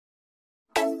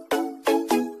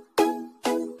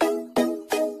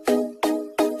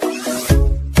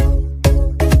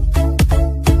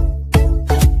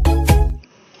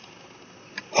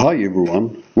Hi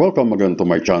everyone, welcome again to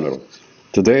my channel.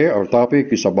 Today our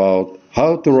topic is about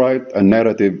how to write a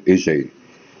narrative essay.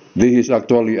 This is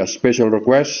actually a special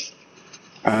request,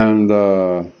 and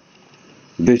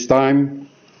this time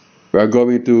we are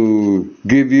going to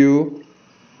give you,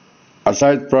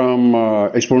 aside from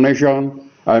explanation,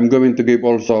 I'm going to give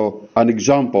also an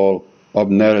example of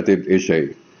narrative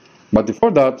essay. But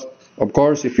before that, of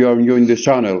course, if you are new in this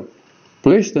channel,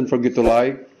 please don't forget to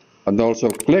like and also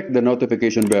click the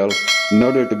notification bell in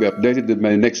order to be updated with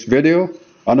my next video.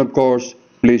 And of course,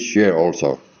 please share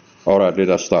also. Alright, let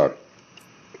us start.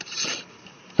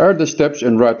 Here are the steps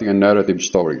in writing a narrative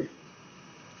story.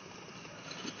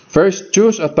 First,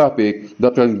 choose a topic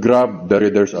that will grab the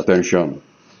reader's attention.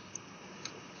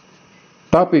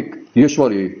 Topic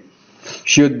usually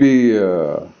should be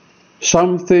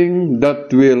something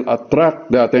that will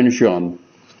attract the attention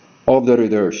of the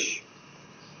readers.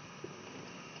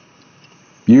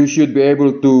 You should be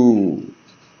able to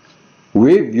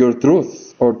weave your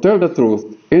truth or tell the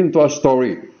truth into a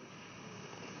story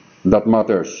that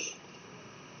matters.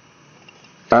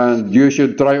 And you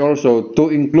should try also to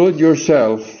include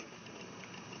yourself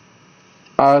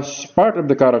as part of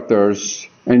the characters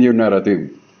in your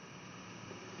narrative.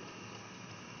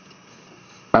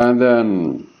 And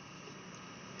then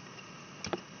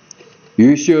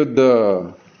you should,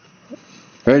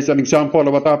 here's an example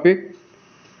of a topic: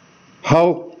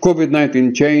 how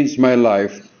COVID-19 changed my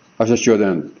life as a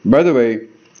student. By the way,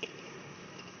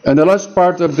 in the last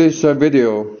part of this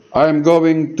video, I am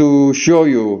going to show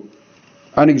you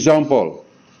an example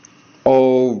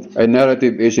of a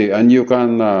narrative essay, and you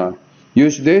can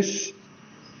use this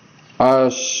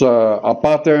as a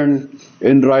pattern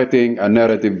in writing a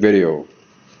narrative video.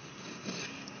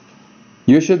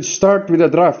 You should start with a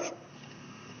draft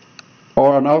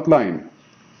or an outline,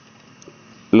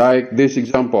 like this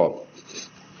example.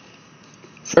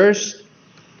 First,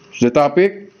 the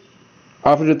topic.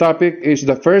 After the topic is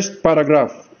the first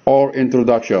paragraph or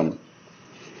introduction.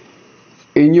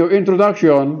 In your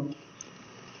introduction,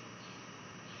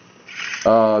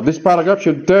 this paragraph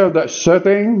should tell the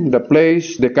setting, the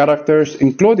place, the characters,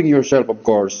 including yourself, of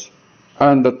course,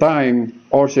 and the time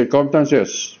or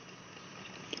circumstances.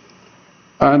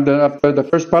 And then after the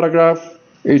first paragraph,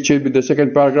 it should be the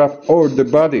second paragraph or the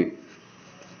body.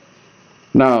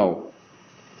 Now,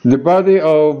 the body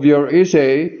of your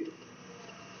essay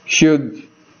should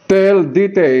tell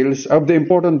details of the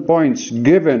important points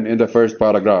given in the first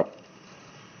paragraph.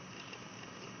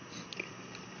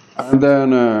 And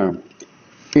then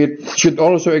it should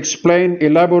also explain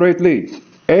elaborately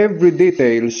every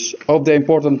details of the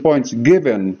important points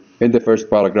given in the first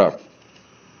paragraph.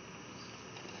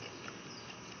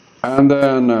 And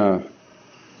then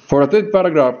for a third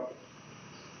paragraph,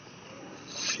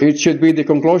 it should be the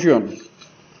conclusion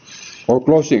or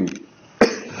closing.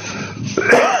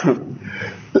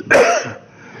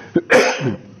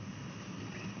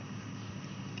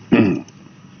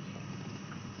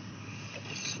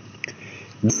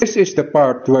 This is the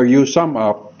part where you sum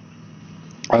up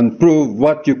and prove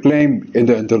what you claimed in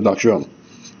the introduction.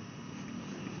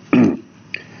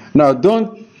 Now,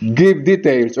 don't give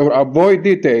details or avoid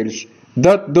details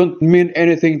that don't mean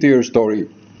anything to your story.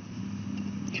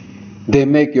 They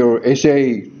make your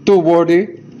essay too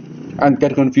wordy and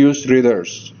can confuse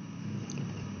readers.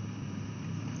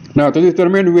 Now, to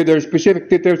determine whether specific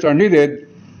details are needed,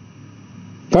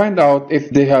 find out if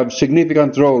they have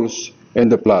significant roles in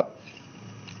the plot.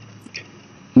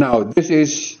 Now, this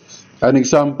is an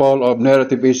example of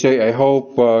narrative essay. I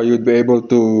hope you'd be able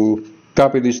to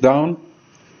copy this down.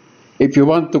 If you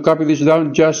want to copy this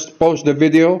down, just pause the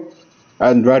video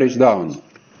and write it down.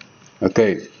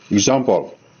 Okay,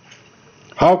 example.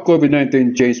 How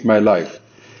COVID-19 changed my life.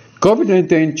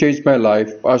 COVID-19 changed my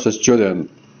life as a student.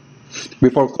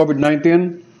 Before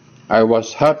COVID-19, I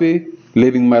was happy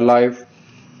living my life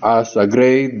as a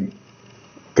grade,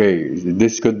 okay,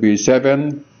 this could be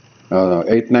 7,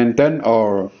 8, 9, 10,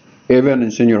 or even in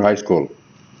senior high school.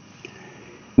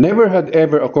 Never had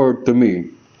ever occurred to me,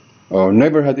 or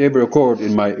never had ever occurred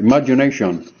in my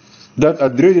imagination, that a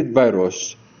dreaded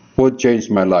virus would change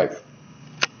my life.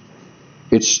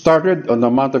 It started on the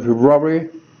month of February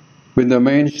when the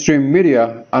mainstream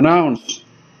media announced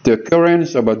the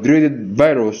occurrence of a dreaded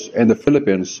virus in the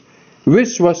Philippines,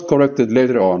 which was corrected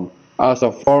later on as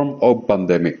a form of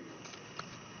pandemic.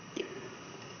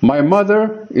 My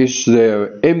mother is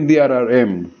the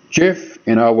MDRRM chief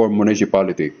in our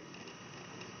municipality.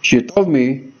 She told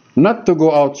me not to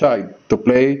go outside to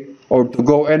play or to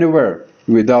go anywhere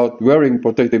without wearing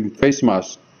protective face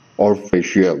mask or face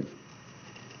shield.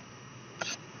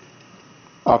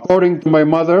 According to my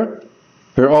mother,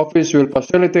 Her office will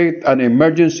facilitate an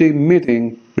emergency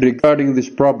meeting regarding this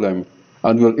problem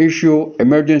and will issue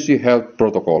emergency health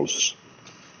protocols.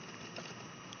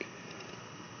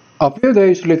 A few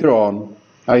days later on,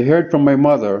 I heard from my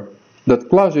mother that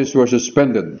classes were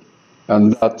suspended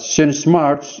and that since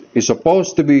March is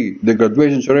supposed to be the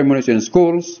graduation ceremonies in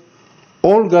schools,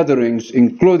 all gatherings,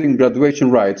 including graduation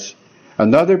rites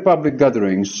and other public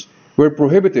gatherings, were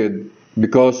prohibited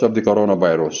because of the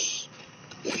coronavirus.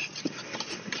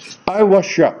 I was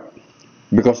shocked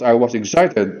because I was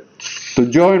excited to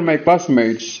join my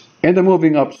classmates in the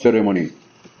moving up ceremony.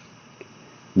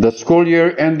 The school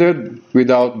year ended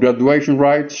without graduation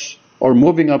rites or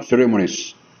moving up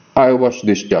ceremonies. I was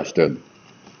disgusted.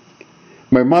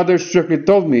 My mother strictly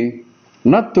told me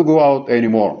not to go out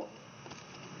anymore.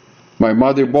 My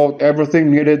mother bought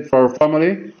everything needed for our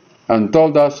family and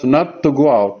told us not to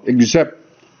go out except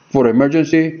for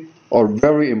emergency or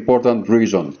very important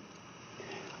reason.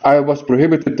 I was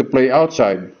prohibited to play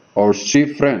outside or see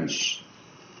friends.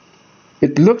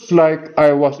 It looks like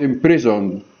I was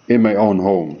imprisoned in my own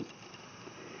home.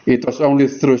 It was only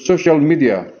through social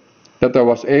media that I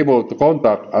was able to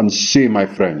contact and see my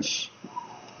friends.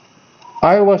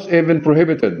 I was even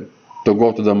prohibited to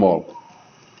go to the mall.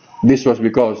 This was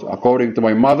because, according to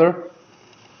my mother,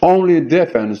 only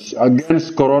defense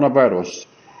against coronavirus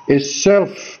is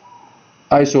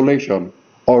self-isolation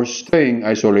or staying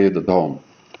isolated at home.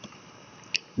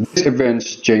 These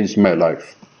events changed my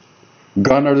life.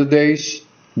 Gone are the days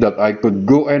that I could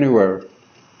go anywhere,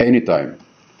 anytime.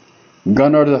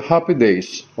 Gone are the happy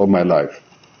days of my life.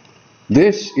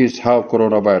 This is how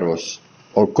coronavirus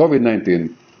or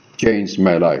COVID-19 changed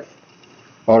my life.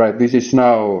 Alright, this is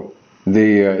now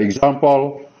the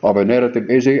example of a narrative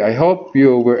essay. I hope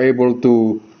you were able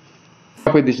to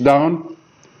copy this down.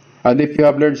 And if you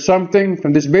have learned something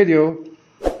from this video,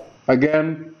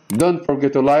 again, don't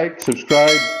forget to like,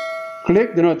 subscribe,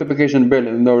 click the notification bell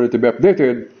in order to be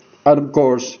updated, and of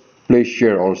course, please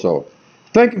share also.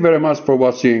 Thank you very much for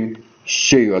watching.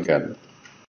 See you again.